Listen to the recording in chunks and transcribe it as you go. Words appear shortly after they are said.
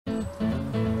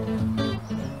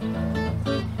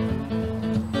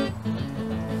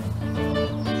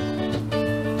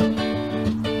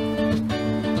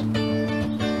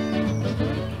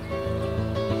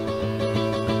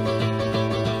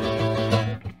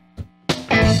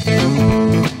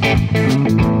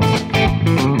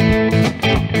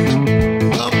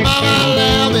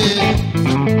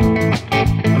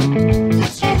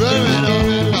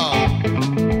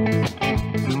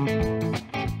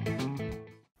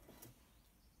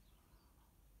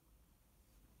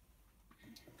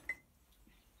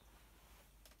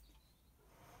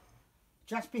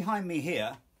Just behind me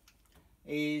here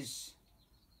is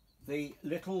the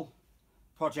little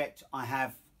project I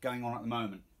have going on at the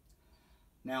moment.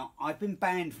 Now, I've been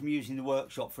banned from using the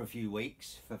workshop for a few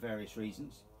weeks for various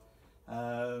reasons,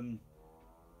 because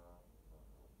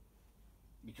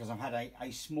I've had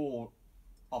a small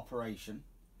operation.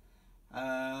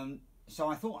 So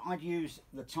I thought I'd use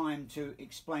the time to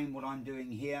explain what I'm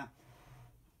doing here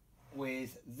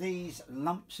with these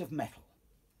lumps of metal.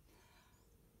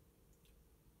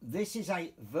 This is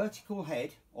a vertical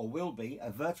head, or will be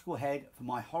a vertical head, for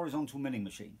my horizontal milling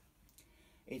machine.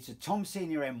 It's a Tom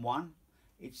Senior M1.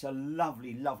 It's a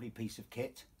lovely, lovely piece of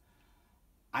kit.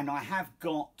 And I have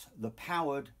got the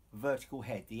powered vertical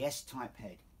head, the S-type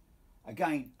head.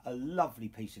 Again, a lovely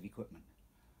piece of equipment.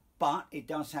 But it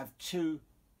does have two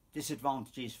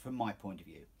disadvantages from my point of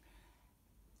view.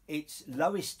 Its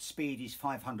lowest speed is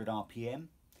 500 RPM,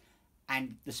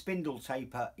 and the spindle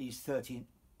taper is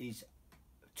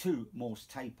 2 Morse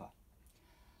taper.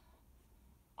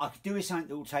 I could do with something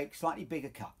that will take slightly bigger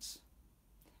cuts.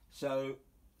 So,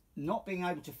 not being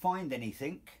able to find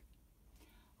anything,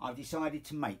 I've decided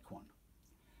to make one.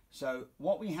 So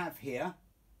what we have here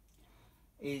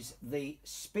is the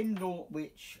spindle,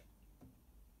 which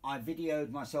I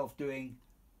videoed myself doing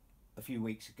a few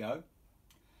weeks ago.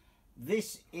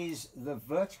 This is the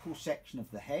vertical section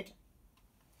of the head.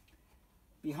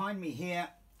 Behind me here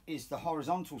is the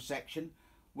horizontal section,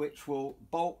 which will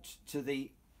bolt to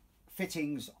the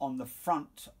fittings on the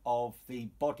front of the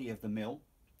body of the mill.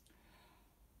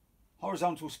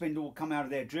 Horizontal spindle will come out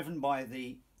of there, driven by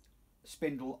the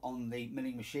spindle on the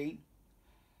milling machine.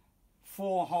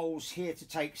 4 holes here to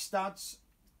take studs,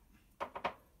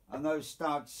 and those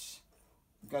studs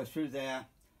go through there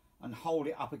and hold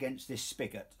it up against this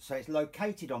spigot. So it's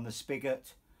located on the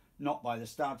spigot, not by the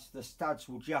studs. The studs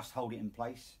will just hold it in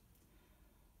place.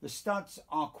 The studs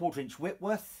are 1/4 inch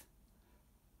Whitworth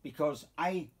because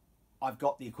A, I've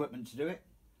got the equipment to do it,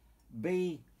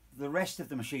 B, the rest of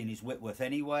the machine is Whitworth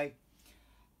anyway,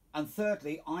 and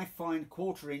thirdly, I find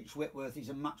 1/4 inch Whitworth is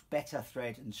a much better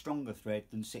thread and stronger thread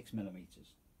than 6mm.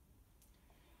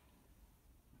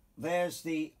 There's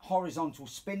the horizontal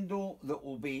spindle that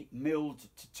will be milled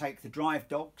to take the drive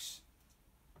dogs.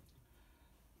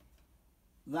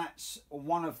 That's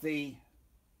one of the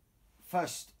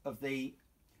first of the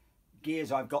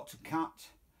gears I've got to cut.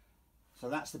 So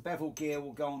that's the bevel gear,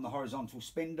 will go on the horizontal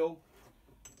spindle.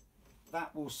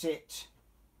 That will sit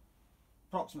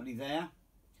approximately there,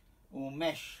 and will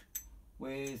mesh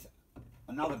with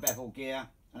another bevel gear,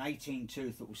 an 18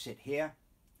 tooth that will sit here.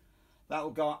 That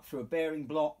will go up through a bearing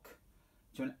block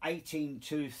to an 18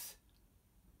 tooth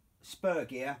spur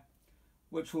gear,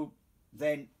 which will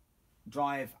then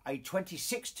drive a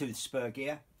 26 tooth spur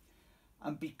gear,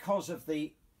 and because of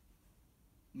the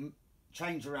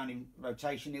change around in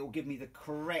rotation, it will give me the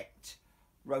correct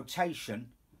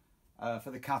rotation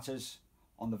for the cutters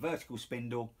on the vertical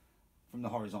spindle from the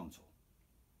horizontal.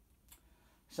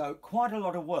 So quite a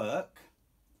lot of work.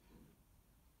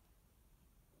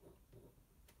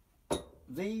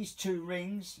 These 2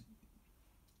 rings,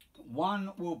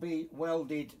 one will be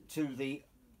welded to the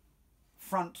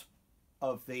front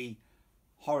of the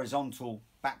horizontal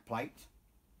back plate.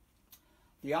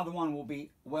 The other one will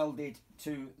be welded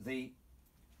to the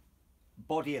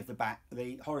body of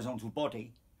the horizontal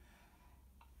body,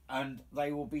 and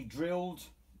they will be drilled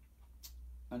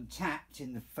and tapped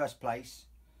in the first place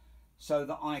so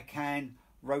that I can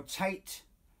rotate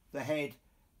the head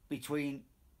between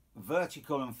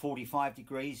vertical and 45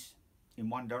 degrees in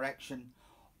one direction,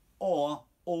 or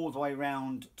all the way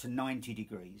round to 90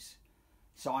 degrees.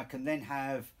 So I can then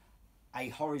have a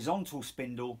horizontal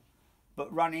spindle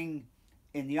but running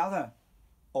in the other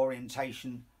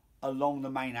orientation along the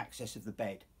main axis of the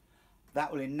bed.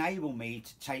 That will enable me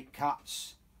to take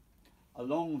cuts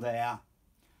along there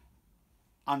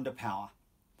under power.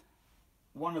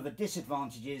 One of the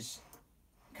disadvantages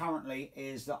currently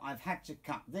is that I've had to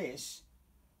cut this,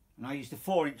 and I used a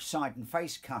 4-inch side and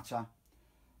face cutter,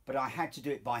 but I had to do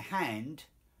it by hand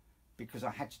because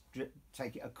I had to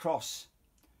take it across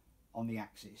on the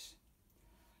axis.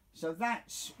 So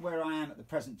that's where I am at the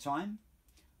present time.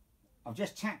 I've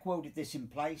just tack welded this in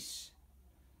place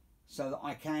so that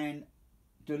I can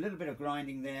do a little bit of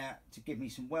grinding there to give me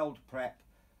some weld prep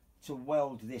to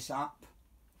weld this up,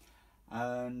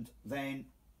 and then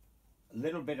a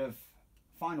little bit of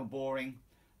final boring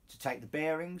to take the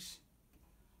bearings.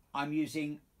 I'm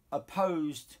using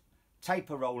opposed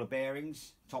taper roller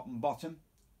bearings, top and bottom.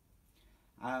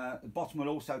 The bottom will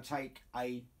also take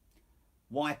a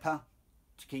wiper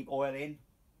to keep oil in,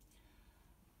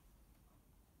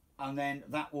 and then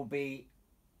that will be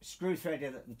screw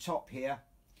threaded at the top here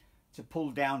to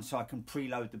pull down so I can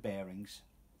preload the bearings.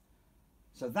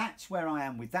 So that's where I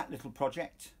am with that little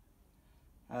project.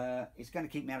 It's going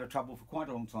to keep me out of trouble for quite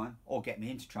a long time, or get me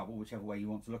into trouble, whichever way you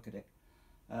want to look at it.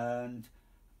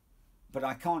 But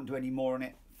I can't do any more on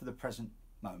it for the present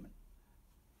moment.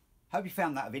 Hope you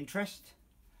found that of interest,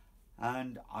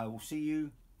 and I will see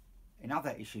you in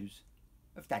other issues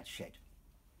of Dad's Shed.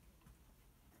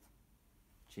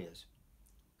 Cheers.